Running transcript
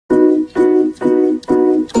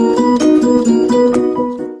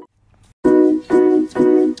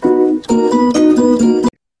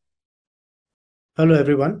Hello,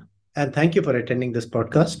 everyone, and thank you for attending this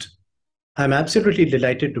podcast. I'm absolutely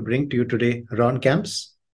delighted to bring to you today Ron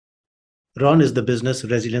Kamps. Ron is the Business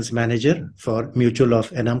Resilience Manager for Mutual of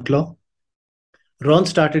Enumclaw. Ron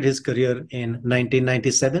started his career in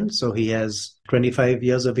 1997, so he has 25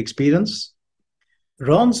 years of experience.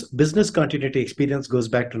 Ron's business continuity experience goes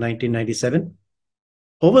back to 1997.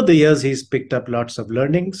 Over the years, he's picked up lots of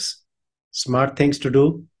learnings, smart things to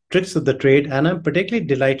do, tricks of the trade, and I'm particularly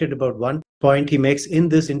delighted about one point he makes in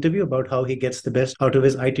this interview about how he gets the best out of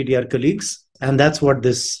his ITDR colleagues. And that's what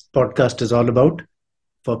this podcast is all about,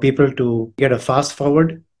 for people to get a fast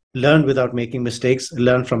forward, learn without making mistakes,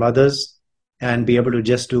 learn from others, and be able to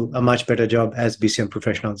just do a much better job as BCM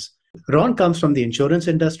professionals. Ron comes from the insurance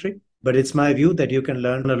industry, but it's my view that you can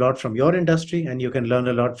learn a lot from your industry and you can learn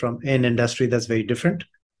a lot from an industry that's very different.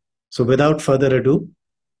 So without further ado,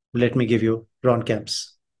 let me give you Ron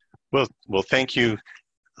Kamps. Well, thank you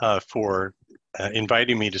for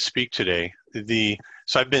inviting me to speak today.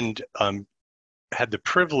 So I've been had the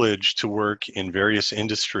privilege to work in various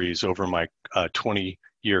industries over my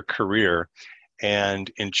 20-year career, and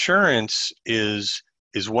insurance is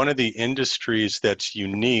one of the industries that's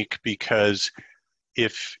unique because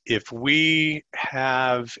if we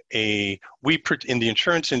have in the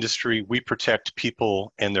insurance industry, we protect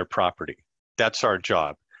people and their property. That's our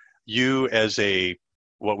job. You as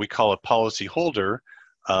what we call a policy holder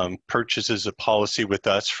purchases a policy with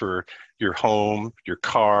us for your home, your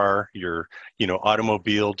car, your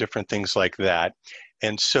automobile, different things like that.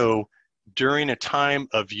 And so during a time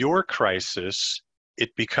of your crisis,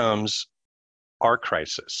 it becomes our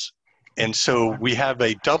crisis. And so we have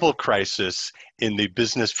a double crisis in the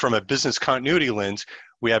business. From a business continuity lens,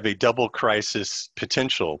 we have a double crisis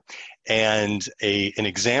potential. And an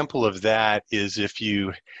example of that is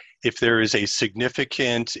if there is a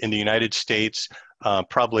significant, in the United States,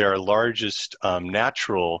 probably our largest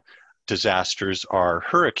natural disasters are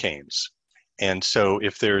hurricanes. And so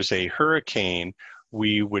if there's a hurricane,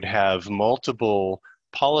 we would have multiple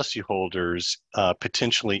policyholders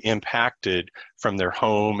potentially impacted from their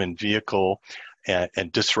home and vehicle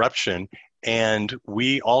and disruption. And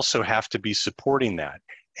we also have to be supporting that.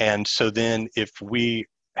 And so then if we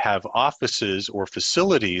have offices or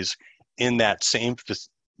facilities in that same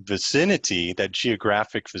vicinity, that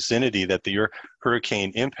geographic vicinity that the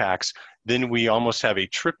hurricane impacts, then we almost have a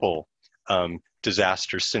triple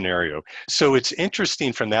disaster scenario. So it's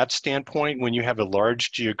interesting from that standpoint. When you have a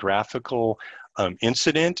large geographical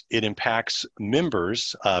incident, it impacts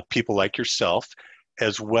members, people like yourself,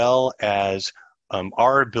 as well as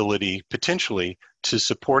our ability potentially to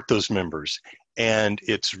support those members. And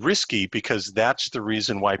it's risky because that's the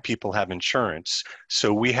reason why people have insurance.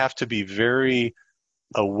 So we have to be very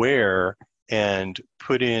aware and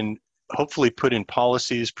hopefully put in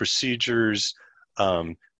policies, procedures,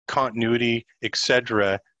 continuity,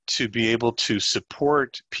 etc., to be able to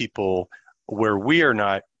support people where we are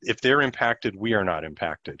not. If they're impacted, we are not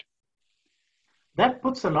impacted. That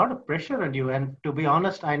puts a lot of pressure on you. And to be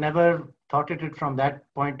honest, I never thought it from that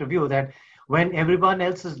point of view, that when everyone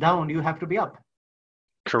else is down, you have to be up.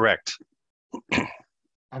 Correct.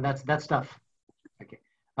 And that's tough. Okay,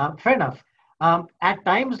 fair enough. At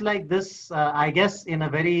times like this, I guess in a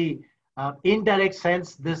very indirect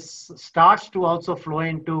sense, this starts to also flow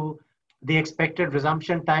into the expected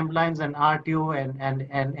resumption timelines and RTO and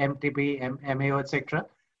MTP, MAO, etc.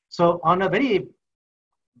 So on a very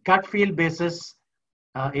gut feel basis,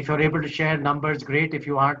 if you're able to share numbers, great. If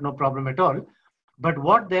you aren't, no problem at all. But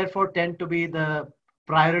what therefore tend to be the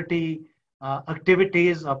priority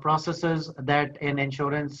activities or processes that an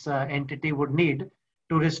insurance entity would need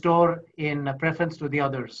to restore in preference to the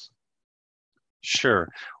others? Sure.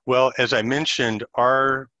 Well, as I mentioned,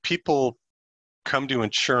 our people come to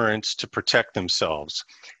insurance to protect themselves.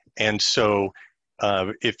 And so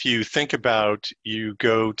if you think about, you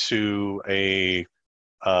go to a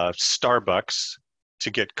Starbucks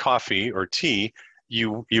to get coffee or tea,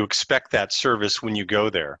 you expect that service when you go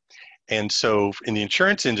there. And so in the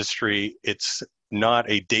insurance industry, it's not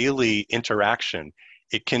a daily interaction.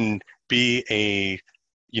 It can be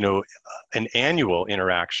an annual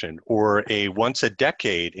interaction, or a once a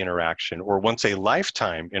decade interaction, or once a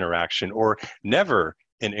lifetime interaction, or never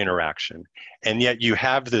an interaction. And yet you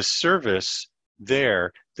have this service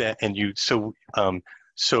there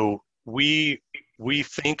so we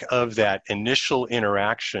think of that initial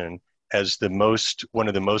interaction as one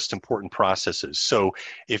of the most important processes. So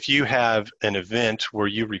if you have an event where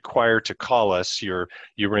you require to call us, you're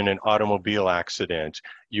in an automobile accident,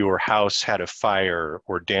 your house had a fire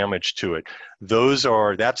or damage to it,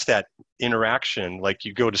 that's that interaction, like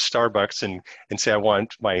you go to Starbucks and say, I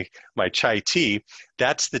want my chai tea,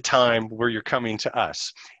 that's the time where you're coming to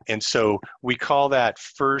us. And so we call that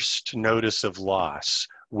first notice of loss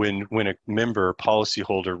when a member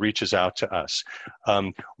policyholder reaches out to us.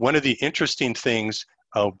 One of the interesting things,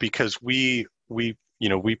 because we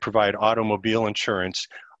provide automobile insurance,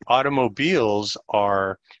 automobiles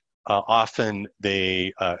are often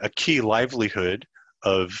a key livelihood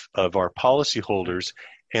of our policyholders.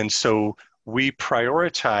 And so we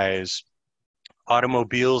prioritize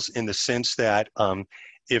automobiles in the sense that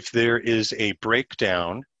if there is a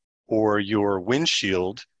breakdown or your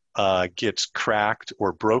windshield gets cracked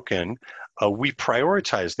or broken, we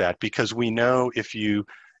prioritize that, because we know if you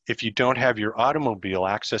don't have your automobile,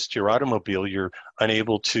 access to your automobile, you're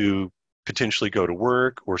unable to potentially go to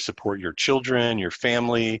work or support your children, your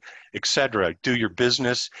family, etc., do your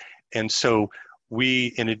business. And so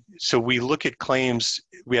we look at claims.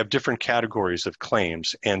 We have different categories of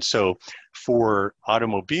claims. And so for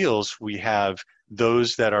automobiles, we have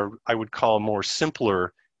those that are, I would call, more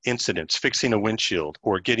simpler incidents, fixing a windshield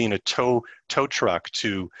or getting a tow truck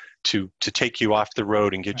to take you off the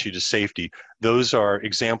road and get you to safety. Those are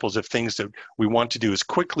examples of things that we want to do as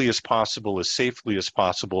quickly as possible, as safely as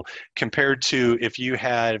possible, compared to if you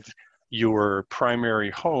have your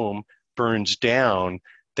primary home burns down.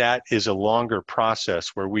 That is a longer process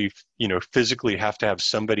where we physically have to have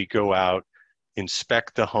somebody go out,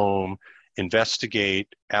 inspect the home, investigate,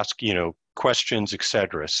 ask questions,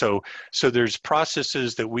 etc. So there's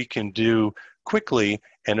processes that we can do quickly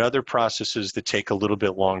and other processes that take a little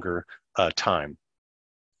bit longer time.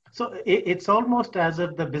 So it's almost as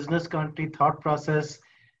if the business country thought process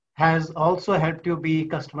has also helped you be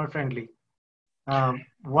customer friendly.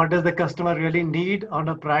 What does the customer really need on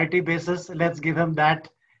a priority basis? Let's give them that.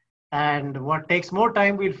 And what takes more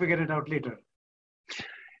time, we'll figure it out later.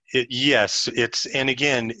 Yes, and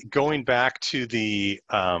again, going back to the,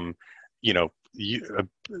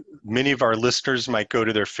 many of our listeners might go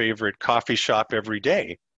to their favorite coffee shop every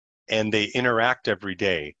day, and they interact every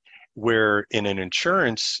day. Where in an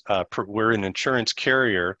insurance, we're an insurance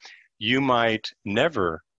carrier, you might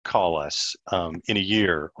never call us in a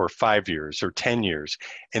year or 5 years or 10 years.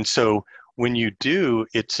 And so when you do,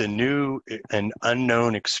 it's an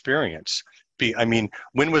unknown experience.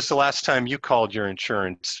 When was the last time you called your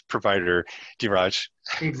insurance provider, Dhiraj?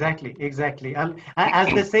 Exactly.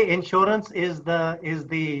 As they say, insurance is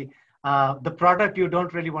the product you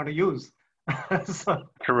don't really want to use.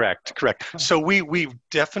 Correct. So we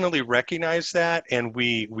definitely recognize that, and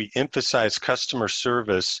we emphasize customer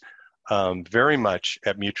service very much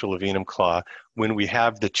at Mutual of Enumclaw when we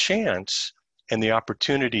have the chance and the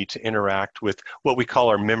opportunity to interact with what we call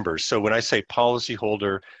our members. So when I say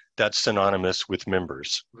policyholder, that's synonymous with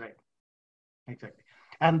members. Right. Exactly.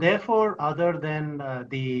 And therefore, other than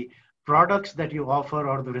the products that you offer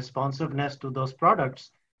or the responsiveness to those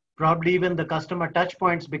products, probably even the customer touch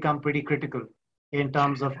points become pretty critical in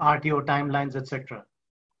terms of RTO timelines, etc.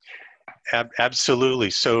 Absolutely.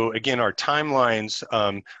 So again, our timelines,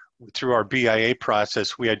 through our BIA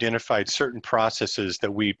process, we identified certain processes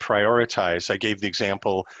that we prioritize. I gave the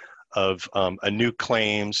example of a new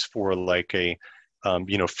claims for like a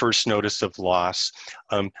first notice of loss.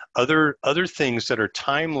 Other things that are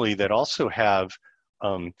timely that also have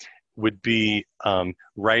would be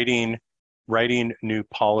writing new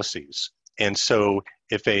policies. And so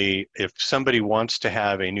if somebody wants to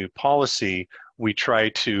have a new policy, we try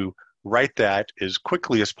to write that as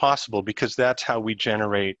quickly as possible, because that's how we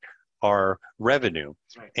generate our revenue.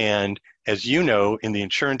 Right. And as you know, in the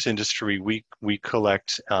insurance industry, we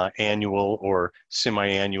collect annual or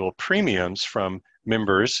semi-annual premiums from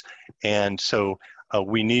members, and so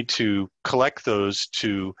we need to collect those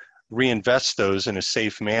to reinvest those in a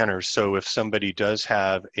safe manner. So if somebody does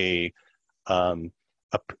have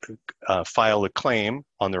file a claim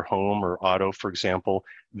on their home or auto, for example,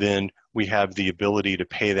 then we have the ability to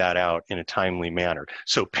pay that out in a timely manner.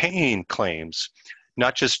 So paying claims,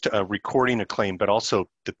 not just recording a claim, but also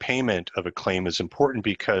the payment of a claim is important,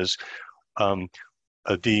 because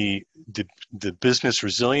the business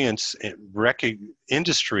resilience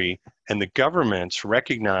industry and the governments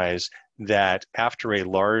recognize that after a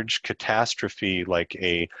large catastrophe like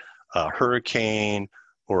a hurricane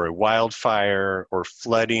or a wildfire or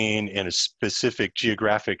flooding in a specific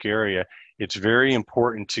geographic area, it's very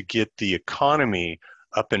important to get the economy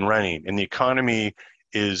up and running. And the economy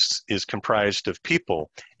is comprised of people,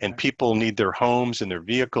 and people need their homes and their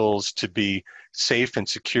vehicles to be safe and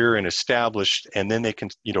secure and established, and then they can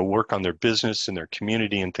work on their business and their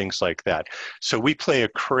community and things like that. So we play a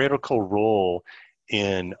critical role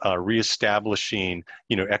in reestablishing,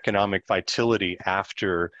 economic vitality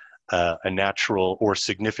after a natural or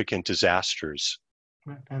significant disasters.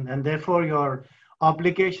 And therefore, your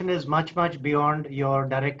obligation is much, much beyond your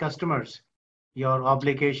direct customers. Your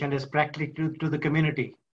obligation is practically to the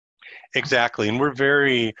community. Exactly, and we're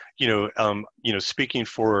very, speaking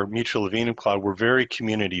for Mutual of Enum Cloud, we're very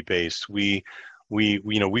community-based. We've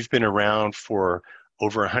been around for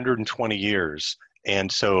over 120 years,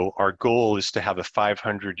 and so our goal is to have a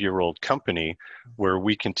 500-year-old company where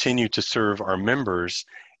we continue to serve our members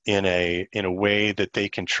in a way that they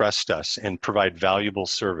can trust us and provide valuable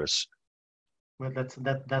service. Well,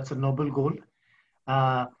 that's a noble goal.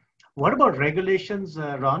 What about regulations,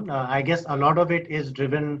 Ron? I guess a lot of it is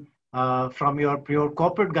driven from your pure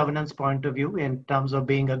corporate governance point of view in terms of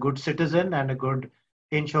being a good citizen and a good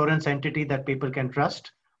insurance entity that people can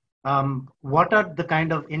trust. What are the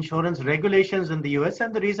kind of insurance regulations in the US?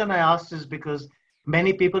 And the reason I asked is because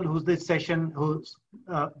many people who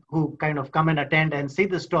kind of come and attend and see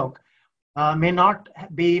this talk may not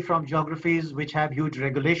be from geographies which have huge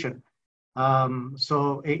regulation.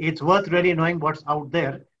 So it's worth really knowing what's out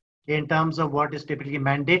there in terms of what is typically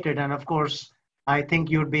mandated. And of course, I think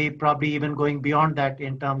you'd be probably even going beyond that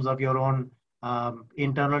in terms of your own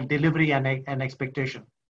internal delivery and expectation.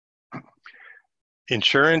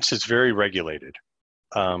 Insurance is very regulated.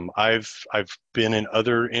 I've been in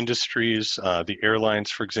other industries, the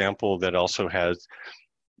airlines, for example, that also has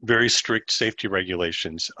very strict safety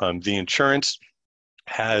regulations. The insurance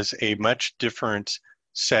has a much different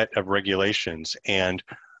set of regulations, and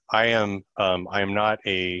I am not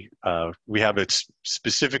we have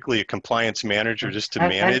specifically a compliance manager just to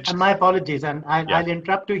manage. And my apologies, and I'll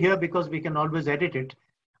interrupt you here because we can always edit it.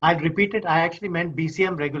 I'll repeat it. I actually meant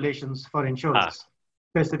BCM regulations for insurance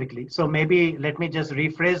specifically. So maybe let me just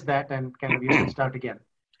rephrase that and kind of you can start again.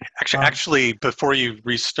 Actually, before you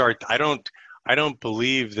restart, I don't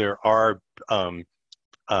believe there are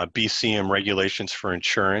BCM regulations for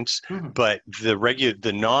insurance, but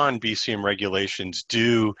the non-BCM regulations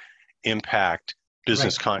do impact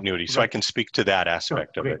business continuity. So I can speak to that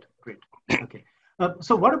aspect of it. Great. Okay.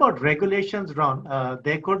 So what about regulations, Ron?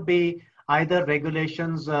 There could be either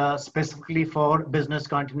regulations specifically for business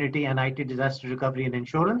continuity and IT disaster recovery and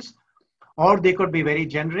insurance, or they could be very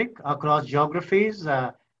generic across geographies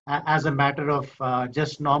as a matter of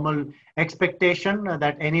just normal expectation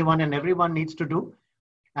that anyone and everyone needs to do.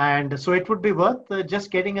 And so it would be worth just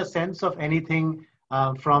getting a sense of anything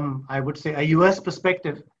from, I would say, a US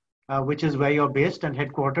perspective, which is where you're based and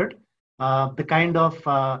headquartered, the kind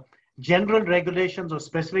of general regulations or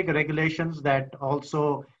specific regulations that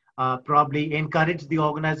also probably encourage the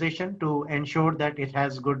organization to ensure that it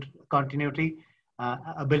has good continuity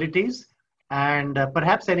abilities, and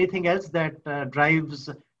perhaps anything else that drives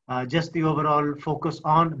just the overall focus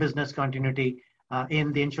on business continuity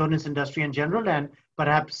in the insurance industry in general, and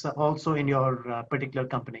perhaps also in your particular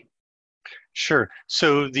company. Sure.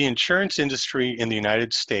 So the insurance industry in the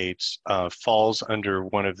United States falls under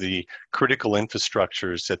one of the critical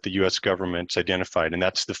infrastructures that the U.S. government's identified, and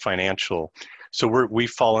that's the financial. So we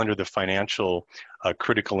fall under the financial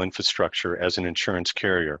critical infrastructure as an insurance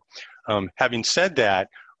carrier. Having said that,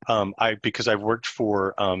 because I've worked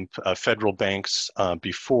for federal banks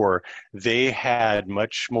before, they had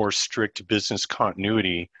much more strict business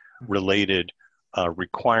continuity related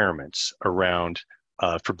requirements around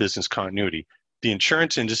for business continuity. The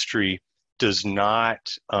insurance industry does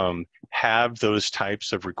not have those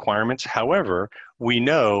types of requirements. However, we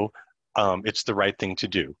know it's the right thing to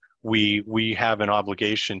do. We have an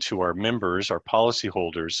obligation to our members, our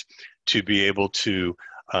policyholders, to be able to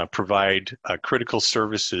provide critical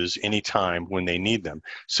services anytime when they need them.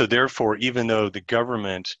 So therefore, even though the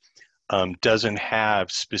government doesn't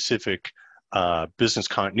have specific business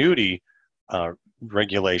continuity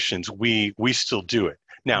regulations, we still do it.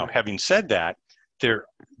 Now, having said that,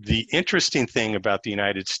 the interesting thing about the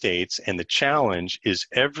United States and the challenge is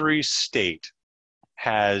every state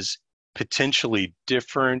has potentially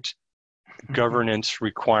different governance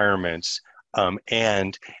requirements.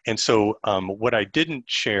 And so what I didn't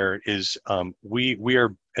share is we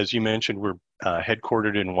are, as you mentioned, we're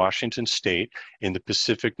headquartered in Washington State in the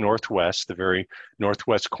Pacific Northwest, the very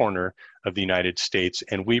northwest corner of the United States,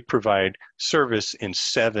 and we provide service in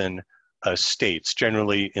 7 states,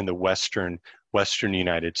 generally in the western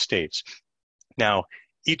United States. Now,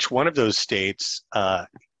 each one of those states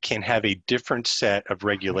can have a different set of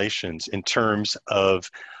regulations in terms of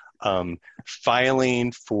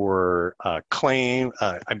filing for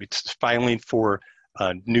filing for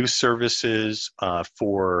new services,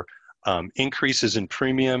 for increases in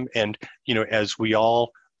premium. And, as we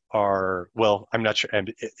all well, I'm not sure.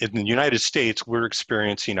 In the United States, we're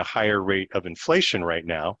experiencing a higher rate of inflation right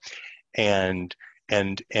now, and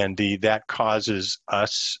that causes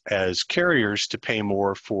us as carriers to pay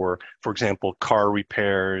more for example, car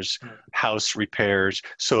repairs, house repairs.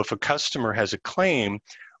 So if a customer has a claim,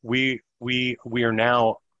 we are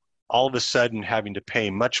now all of a sudden having to pay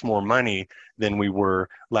much more money than we were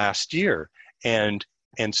last year, and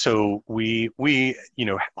so we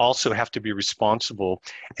also have to be responsible,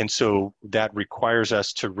 and so that requires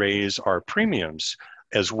us to raise our premiums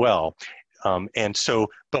as well.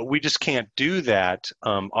 But we just can't do that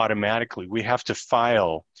automatically. We have to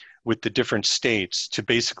file with the different states to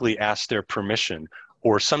basically ask their permission,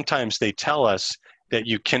 or sometimes they tell us that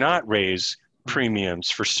you cannot raise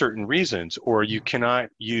premiums for certain reasons, or you cannot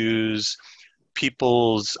use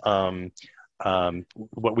people's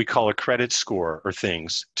what we call a credit score or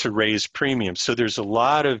things to raise premiums. So there's a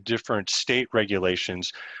lot of different state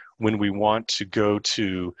regulations when we want to go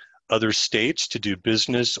to other states to do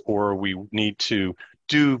business, or we need to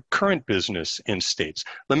do current business in states.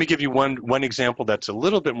 Let me give you one example that's a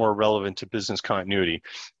little bit more relevant to business continuity.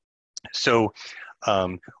 So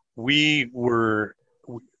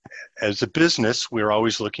as a business, we're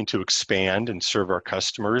always looking to expand and serve our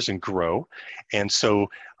customers and grow. And so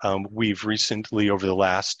we've recently, over the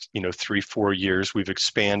last 3-4 years, we've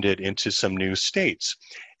expanded into some new states.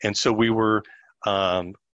 And so we were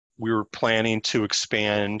planning to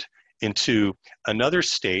expand into another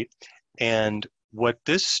state. And what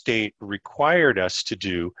this state required us to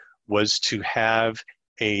do was to have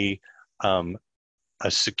a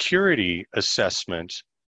security assessment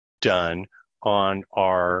done on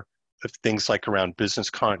our things like around business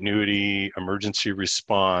continuity, emergency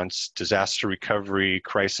response, disaster recovery,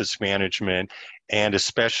 crisis management, and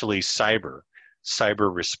especially cyber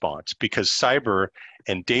response, because cyber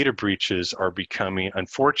and data breaches are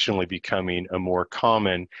unfortunately becoming a more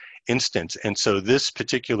common instance. And so this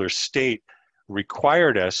particular state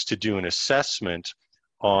required us to do an assessment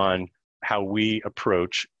on how we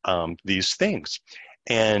approach these things.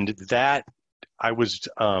 And that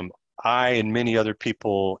I and many other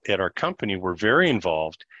people at our company were very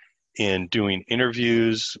involved in doing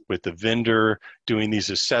interviews with the vendor, doing these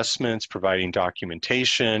assessments, providing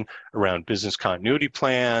documentation around business continuity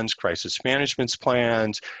plans, crisis management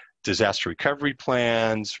plans, disaster recovery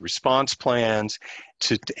plans, response plans,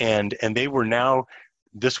 and they were now,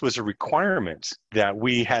 this was a requirement that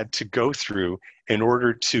we had to go through in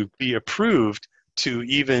order to be approved to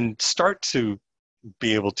even start to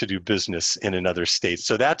be able to do business in another state.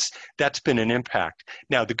 So that's been an impact.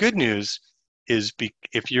 Now, the good news is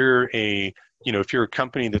if you're a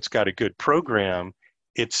company that's got a good program,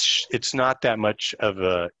 it's not that much of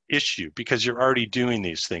a issue because you're already doing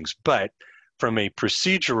these things. But from a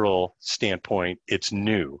procedural standpoint, it's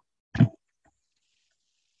new.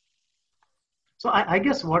 So I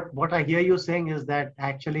guess what I hear you saying is that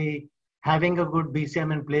actually having a good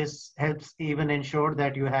BCM in place helps even ensure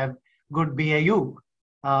that you have good BAU,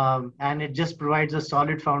 and it just provides a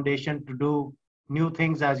solid foundation to do new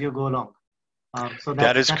things as you go along. So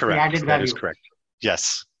that's correct. The added value. That is correct.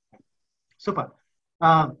 Yes. Super.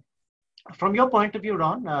 From your point of view,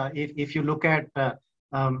 Ron, if you look at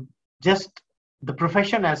just the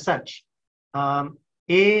profession as such, what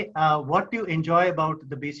do you enjoy about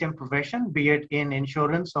the BCM profession, be it in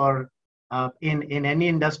insurance or in any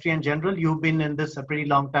industry in general? You've been in this a pretty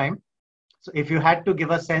long time. So if you had to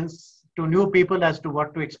give a sense to new people as to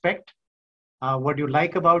what to expect, what you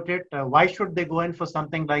like about it, why should they go in for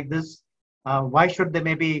something like this? Why should they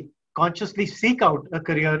maybe consciously seek out a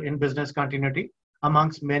career in business continuity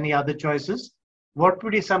amongst many other choices? What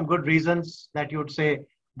would be some good reasons that you would say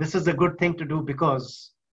this is a good thing to do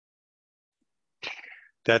because?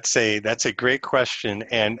 That's a great question,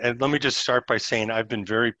 and let me just start by saying I've been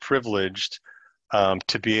very privileged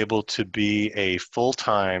to be able to be a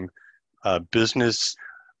full-time business.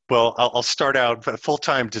 Well, I'll start out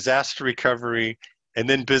full-time disaster recovery, and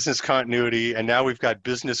then business continuity, and now we've got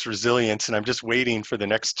business resilience, and I'm just waiting for the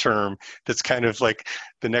next term. That's kind of like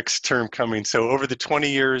the next term coming. So over the 20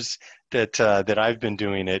 years that I've been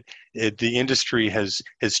doing it, the industry has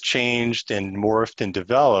changed and morphed and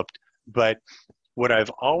developed, but what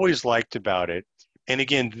I've always liked about it, and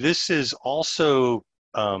again, this is also,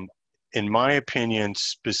 in my opinion,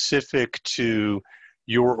 specific to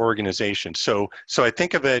your organization. So I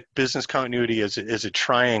think of it, business continuity as a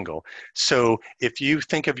triangle. So if you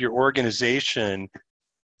think of your organization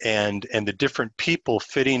and the different people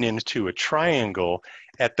fitting into a triangle,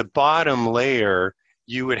 at the bottom layer,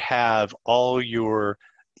 you would have all your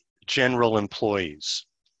general employees.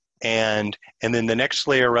 And then the next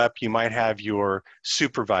layer up, you might have your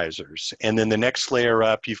supervisors. And then the next layer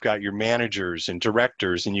up, you've got your managers and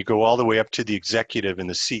directors, and you go all the way up to the executive and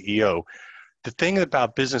the CEO. The thing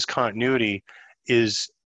about business continuity is,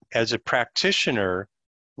 as a practitioner,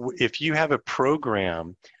 if you have a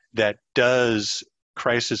program that does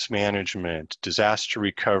crisis management, disaster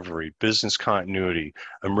recovery, business continuity,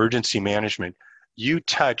 emergency management, you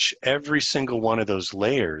touch every single one of those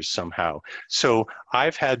layers somehow. So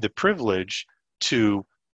I've had the privilege to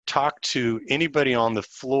talk to anybody on the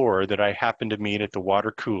floor that I happen to meet at the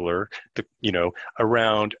water cooler,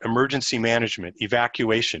 around emergency management,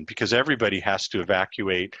 evacuation, because everybody has to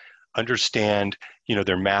evacuate, understand,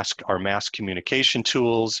 our mass communication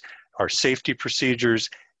tools, our safety procedures.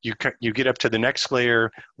 You get up to the next layer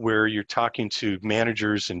where you're talking to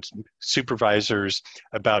managers and supervisors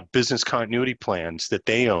about business continuity plans that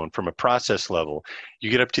they own from a process level. You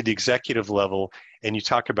get up to the executive level and you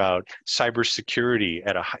talk about cybersecurity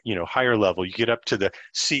at a higher level. You get up to the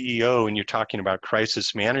CEO and you're talking about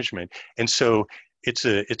crisis management. And so it's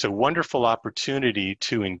a wonderful opportunity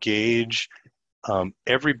to engage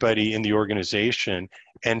everybody in the organization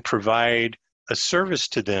and provide a service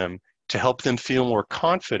to them to help them feel more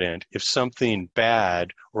confident if something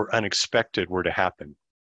bad or unexpected were to happen.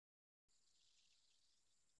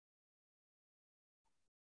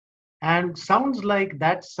 And sounds like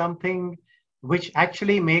that's something which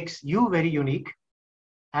actually makes you very unique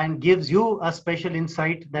and gives you a special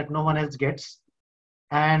insight that no one else gets.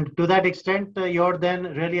 And to that extent, you're then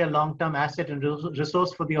really a long-term asset and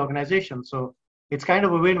resource for the organization. So it's kind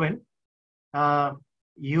of a win-win.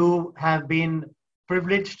 You have been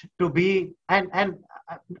privileged to be, and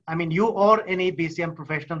I mean, you or any BCM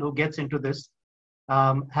professional who gets into this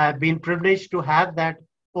have been privileged to have that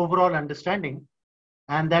overall understanding.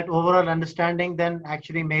 And that overall understanding then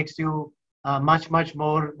actually makes you a much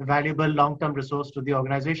more valuable long-term resource to the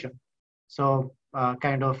organization. So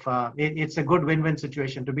it's a good win-win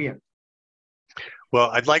situation to be in. Well,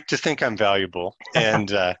 I'd like to think I'm valuable, and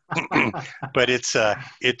but it's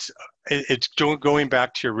going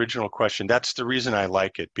back to your original question. That's the reason I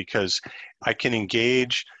like it, because I can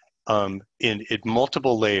engage in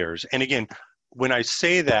multiple layers. And again, when I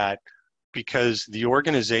say that, because the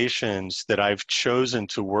organizations that I've chosen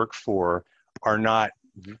to work for are not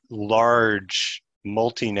large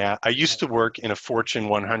multinational. I used to work in a Fortune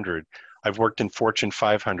 100. I've worked in Fortune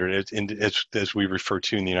 500, as we refer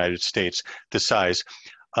to in the United States, the size.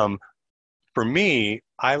 For me,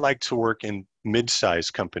 I like to work in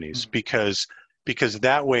mid-sized companies because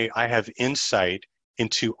that way I have insight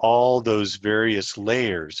into all those various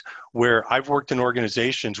layers. Where I've worked in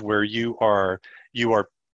organizations where you are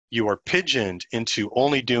pigeoned into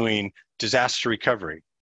only doing disaster recovery,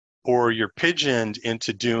 or you're pigeoned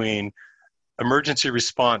into doing emergency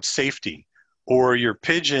response safety, or you're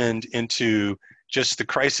pigeoned into just the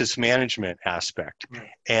crisis management aspect. Right.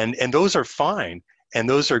 And those are fine, and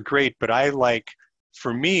those are great, but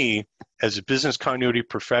for me, as a business continuity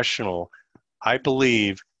professional, I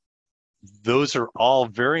believe those are all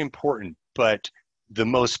very important, but the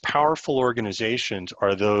most powerful organizations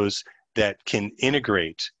are those that can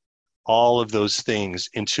integrate all of those things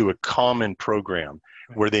into a common program.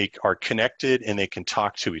 Right. Where they are connected and they can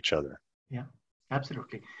talk to each other. Yeah,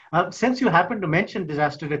 absolutely. Since you happened to mention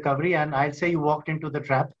disaster recovery, and I'll say you walked into the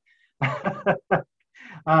trap,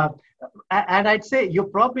 and I'd say you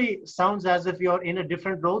probably sounds as if you're in a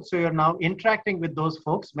different role. So you're now interacting with those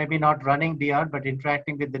folks, maybe not running DR, but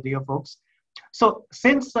interacting with the DR folks. So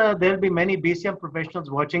since there'll be many BCM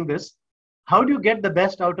professionals watching this, how do you get the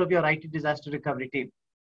best out of your IT disaster recovery team?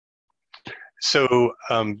 So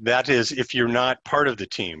that is, if you're not part of the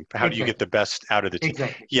team, how do you get the best out of the team?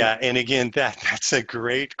 Exactly. Yeah, and again, that's a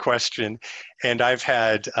great question. And I've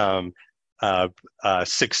had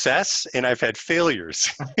success and I've had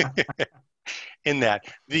failures in that.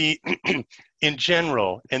 In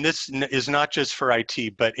general, and this is not just for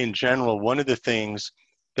IT, but in general, one of the things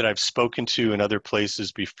that I've spoken to in other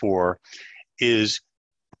places before is,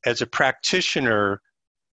 as a practitioner,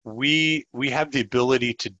 we have the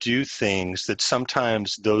ability to do things that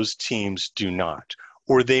sometimes those teams do not,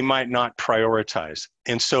 or they might not prioritize.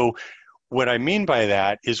 And so what I mean by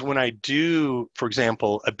that is, when I do, for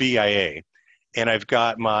example, a BIA, and I've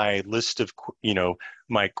got my list of,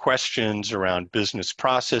 my questions around business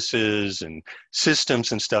processes and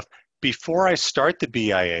systems and stuff, before I start the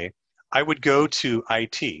BIA, I would go to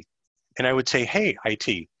IT and I would say, hey,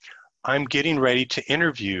 IT, I'm getting ready to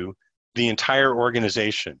interview the entire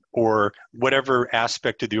organization, or whatever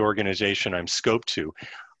aspect of the organization I'm scoped to.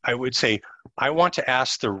 I would say, I want to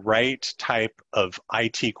ask the right type of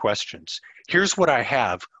IT questions. Here's what I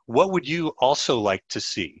have. what would you also like to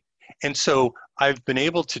see? And so I've been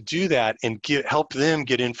able to do that and help them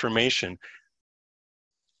get information.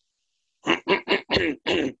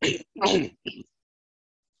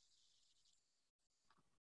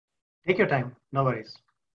 Take your time, no worries.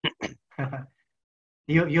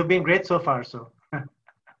 You've been great so far, so.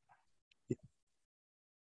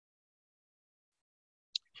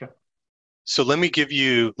 Sure. So let me give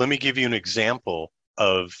you an example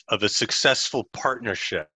of a successful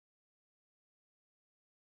partnership.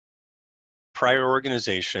 Prior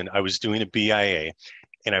organization, I was doing a BIA,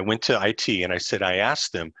 and I went to IT and I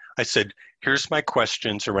asked them, I said, here's my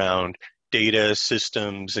questions around data,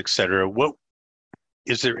 systems, etc. What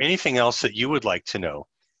is there anything else that you would like to know?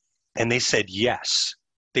 And they said yes.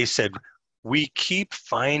 They said, we keep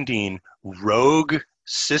finding rogue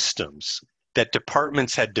systems that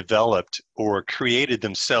departments had developed or created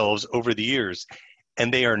themselves over the years,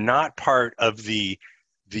 and they are not part of the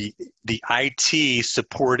IT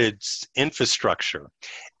supported infrastructure.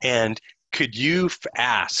 And could you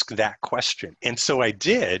ask that question? And so I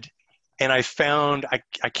did, and I found,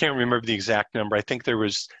 I can't remember the exact number. I think there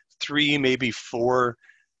was 3, maybe 4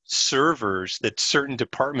 servers that certain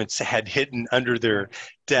departments had hidden under their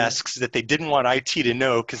desks that they didn't want IT to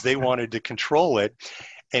know because they wanted to control it,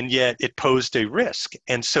 and yet it posed a risk.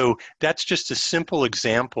 And so that's just a simple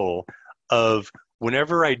example of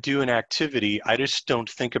whenever I do an activity, I just don't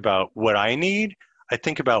think about what I need. I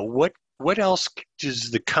think about what else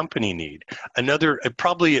does the company need? Another,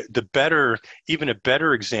 probably even a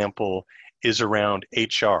better example is around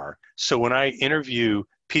HR. So when I interview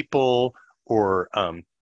people or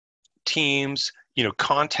teams,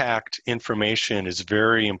 contact information is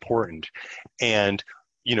very important. And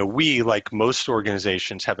we, like most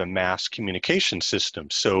organizations, have a mass communication system.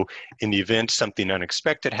 So in the event something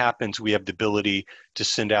unexpected happens, we have the ability to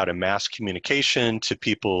send out a mass communication to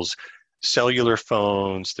people's cellular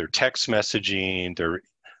phones, their text messaging, their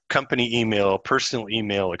company email, personal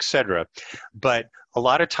email, etc. But a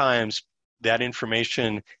lot of times that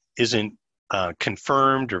information isn't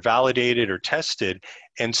confirmed or validated or tested.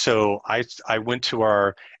 And so I went to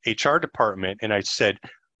our HR department and I said,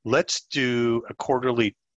 let's do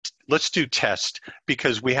test,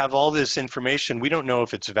 because we have all this information. We don't know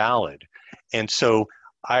if it's valid. And so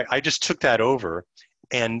I just took that over,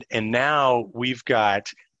 and now we've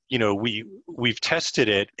got, we've tested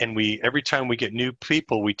it, and every time we get new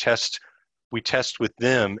people, we test with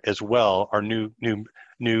them as well, our new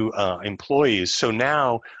employees. So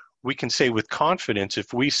now we can say with confidence,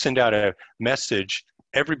 if we send out a message,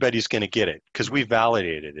 everybody's going to get it because we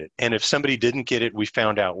validated it. And if somebody didn't get it, we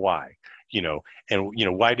found out why,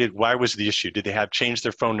 why was the issue? Did they have changed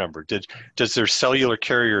their phone number? Does their cellular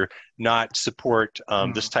carrier not support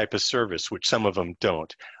this type of service, which some of them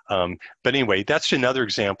don't? But anyway, that's another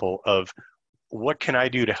example of what can I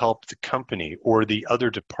do to help the company or the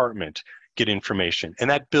other department get information? And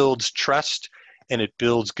that builds trust and it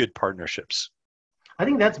builds good partnerships. I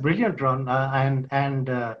think that's brilliant, Ron.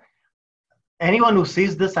 And anyone who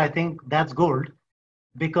sees this, I think that's gold,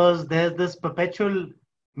 because there's this perpetual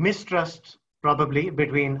mistrust probably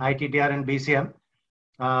between ITDR and BCM.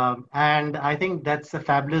 And I think that's a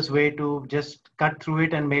fabulous way to just cut through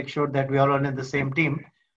it and make sure that we are all in the same team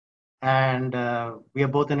and we are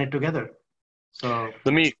both in it together. So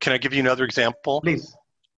can I give you another example? Please.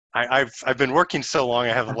 I've been working so long,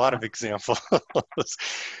 I have a lot of examples.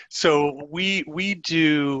 So we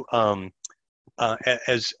do,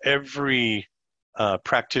 as every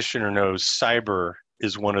practitioner knows, cyber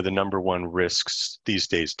is one of the #1 risks these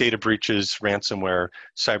days. Data breaches, ransomware,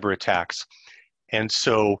 cyber attacks. And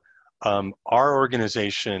so our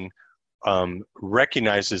organization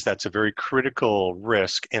recognizes that's a very critical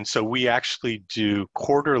risk. And so we actually do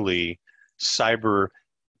quarterly cyber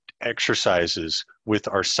exercises with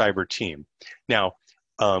our cyber team. Now,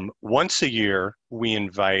 once a year, we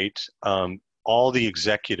invite all the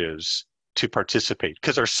executives to participate,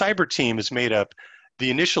 because our cyber team is made up, the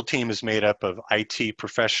initial team is made up of IT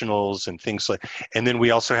professionals and things like, and then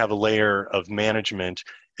we also have a layer of management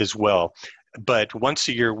as well. But once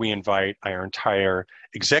a year, we invite our entire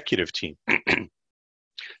executive team.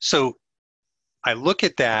 So I look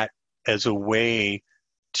at that as a way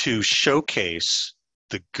to showcase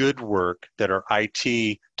the good work that our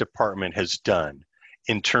IT department has done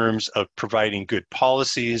in terms of providing good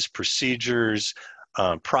policies, procedures,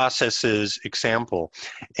 processes, example.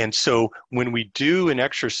 And so when we do an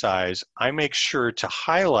exercise, I make sure to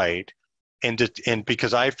highlight and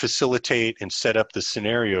because I facilitate and set up the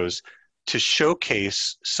scenarios to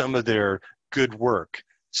showcase some of their good work.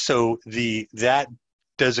 So that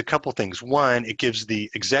does a couple things. One, it gives the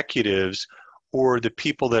executives or the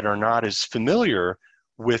people that are not as familiar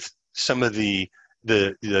with some of the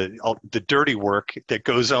dirty work that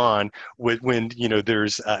goes on when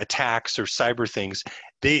there's attacks or cyber things.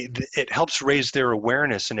 It helps raise their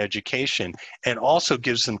awareness and education, and also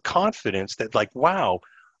gives them confidence that, like, wow,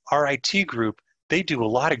 our IT group, they do a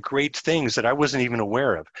lot of great things that I wasn't even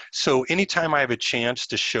aware of. So anytime I have a chance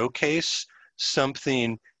to showcase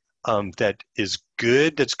something that is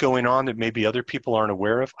good that's going on that maybe other people aren't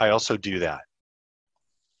aware of, I also do that.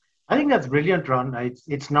 I think that's brilliant, Ron.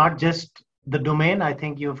 It's not just the domain. I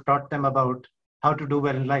think you've taught them about how to do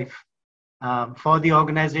well in life for the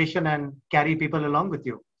organization and carry people along with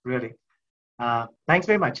you, really. Thanks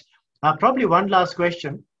very much. Probably one last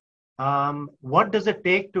question. What does it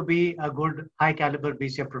take to be a good high caliber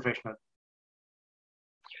BCM professional?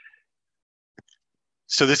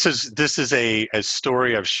 So this is a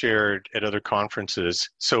story I've shared at other conferences.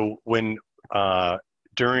 So when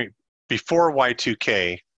before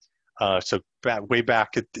Y2K, so way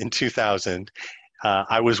back in 2000,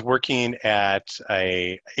 I was working at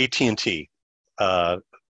a AT&T,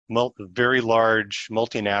 very large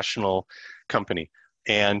multinational company,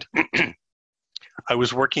 and I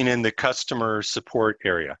was working in the customer support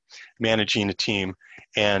area, managing a team,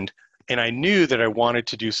 and I knew that I wanted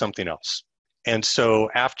to do something else. And so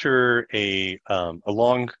after a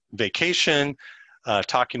long vacation,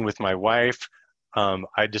 talking with my wife,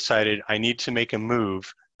 I decided I need to make a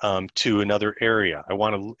move to another area. I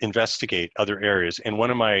want to investigate other areas. And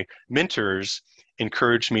one of my mentors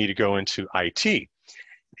encouraged me to go into IT.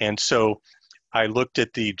 And so I looked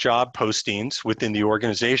at the job postings within the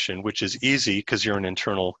organization, which is easy because you're an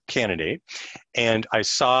internal candidate. And I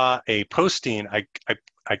saw a posting, I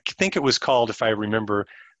think it was called, if I remember,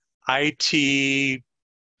 IT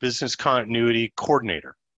Business Continuity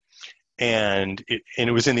Coordinator. And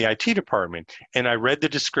it was in the IT department. And I read the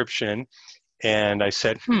description and I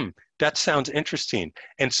said, that sounds interesting.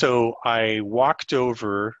 And so I walked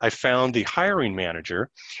over, I found the hiring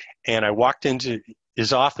manager, and I walked into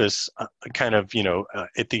his office at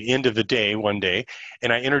the end of the day, one day,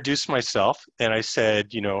 and I introduced myself and I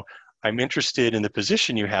said, I'm interested in the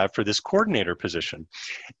position you have for this coordinator position.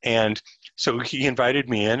 And so he invited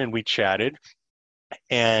me in and we chatted.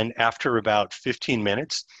 And after about 15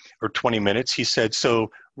 minutes or 20 minutes, he said,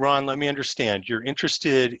 so Ron, let me understand, you're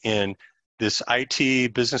interested in this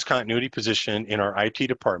IT business continuity position in our IT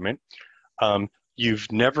department.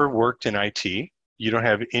 You've never worked in IT. You don't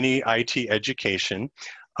have any IT education.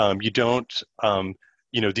 You don't,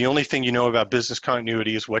 the only thing you know about business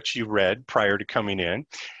continuity is what you read prior to coming in,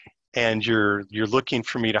 and you're looking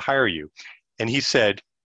for me to hire you. And he said,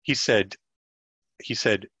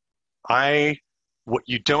 what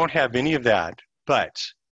you don't have any of that, but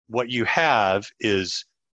what you have is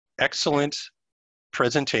excellent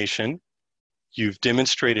presentation. You've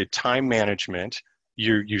demonstrated time management.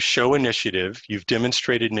 You show initiative. You've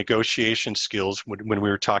demonstrated negotiation skills when we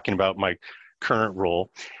were talking about my current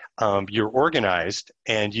role. You're organized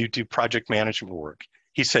and you do project management work.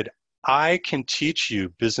 He said, I can teach you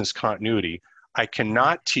business continuity. I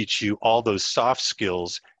cannot teach you all those soft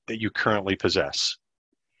skills that you currently possess.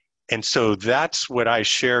 And so that's what I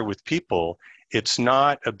share with people. It's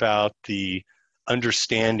not about the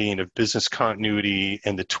understanding of business continuity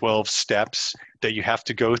and the 12 steps that you have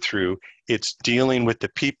to go through. It's dealing with the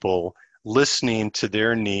people, listening to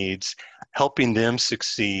their needs, helping them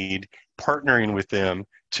succeed, partnering with them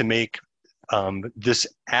to make this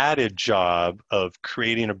added job of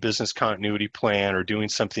creating a business continuity plan or doing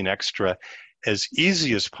something extra as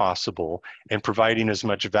easy as possible, and providing as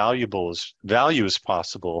much value as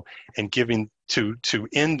possible, and giving to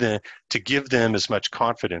give them as much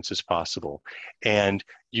confidence as possible. And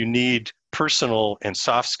you need personal and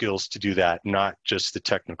soft skills to do that, not just the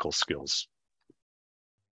technical skills.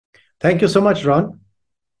 Thank you so much, Ron.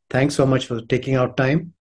 Thanks so much for taking out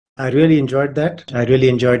time. I really enjoyed that. I really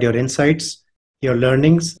enjoyed your insights, your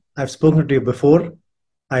learnings. I've spoken to you before.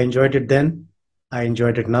 I enjoyed it then. I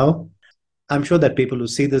enjoyed it now. I'm sure that people who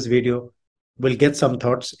see this video will get some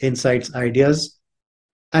thoughts, insights, ideas,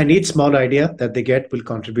 and each small idea that they get will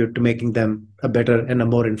contribute to making them a better and a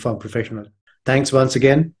more informed professional. Thanks once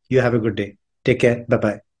again. You have a good day. Take care.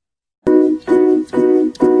 Bye-bye.